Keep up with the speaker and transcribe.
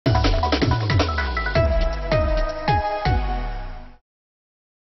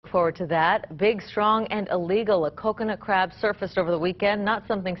forward to that. Big, strong, and illegal. A coconut crab surfaced over the weekend. Not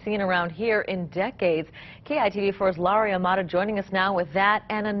something seen around here in decades. KITV4's Laura Amata joining us now with that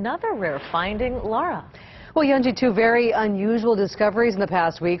and another rare finding. Laura. Well, Yunji, two very unusual discoveries in the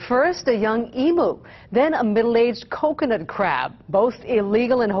past week. First, a young emu, then a middle-aged coconut crab, both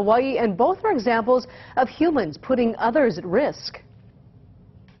illegal in Hawaii, and both are examples of humans putting others at risk.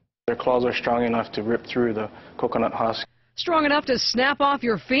 Their claws are strong enough to rip through the coconut husk. Strong enough to snap off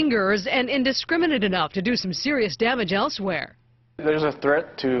your fingers and indiscriminate enough to do some serious damage elsewhere. There's a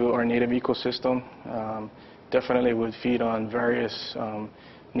threat to our native ecosystem. Definitely would feed on various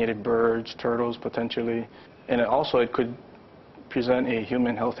native birds, turtles potentially. And it could present a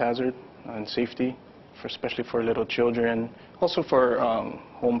human health hazard and safety, especially for little children, also for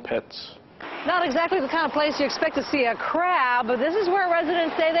home pets. Not exactly the kind of place you expect to see a crab, but this is where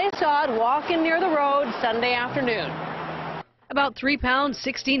residents say they saw it walking near the road Sunday afternoon. About 3 pounds,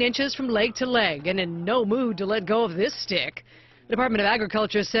 16 inches from leg to leg, and in no mood to let go of this stick. The Department of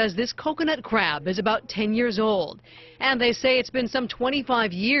Agriculture says this coconut crab is about 10 years old, and they say it's been some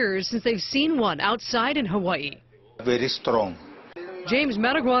 25 years since they've seen one outside in Hawaii. Very strong. James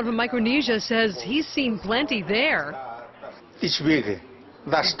Mataguan from Micronesia says he's seen plenty there. It's big,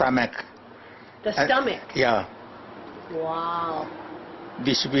 the stomach. The stomach? Yeah. Wow.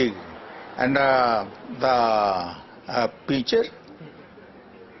 This big. And the picture,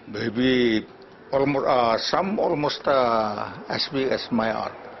 maybe almost, some almost as big as my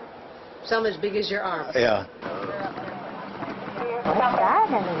arm. Some as big as your arm? Yeah.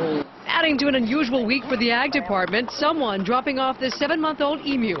 Adding to an unusual week for the Ag Department, someone dropping off this 7-month-old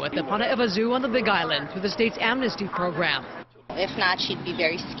emu at the Panaewa Zoo on the Big Island through the state's amnesty program. If not, she'd be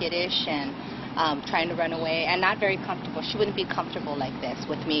very skittish and trying to run away and not very comfortable. She wouldn't be comfortable like this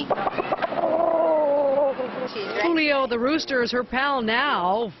with me. Julio the rooster is her pal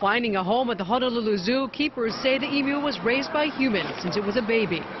now. Finding a home at the Honolulu Zoo, keepers say the emu was raised by humans since it was a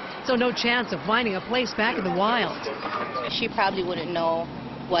baby. So no chance of finding a place back in the wild. She probably wouldn't know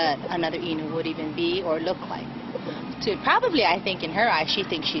what another emu would even be or look like. So probably, I think, in her eyes, she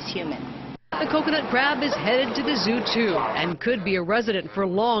thinks she's human. The coconut crab is headed to the zoo too and could be a resident for a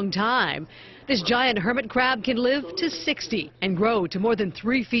long time. This giant hermit crab can live to 60 and grow to more than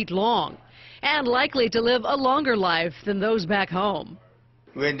 3 feet long, and likely to live a longer life than those back home.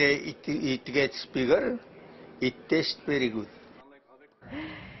 When it gets bigger, it tastes very good.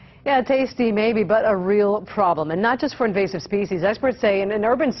 Yeah, tasty maybe, but a real problem. And not just for invasive species. Experts say in an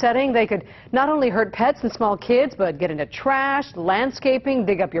urban setting, they could not only hurt pets and small kids, but get into trash, landscaping,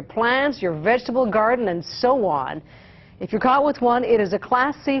 dig up your plants, your vegetable garden, and so on. If you're caught with one, it is a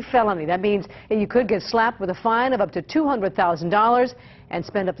Class C felony. That means you could get slapped with a fine of up to $200,000 and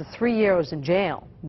spend up to 3 years in jail.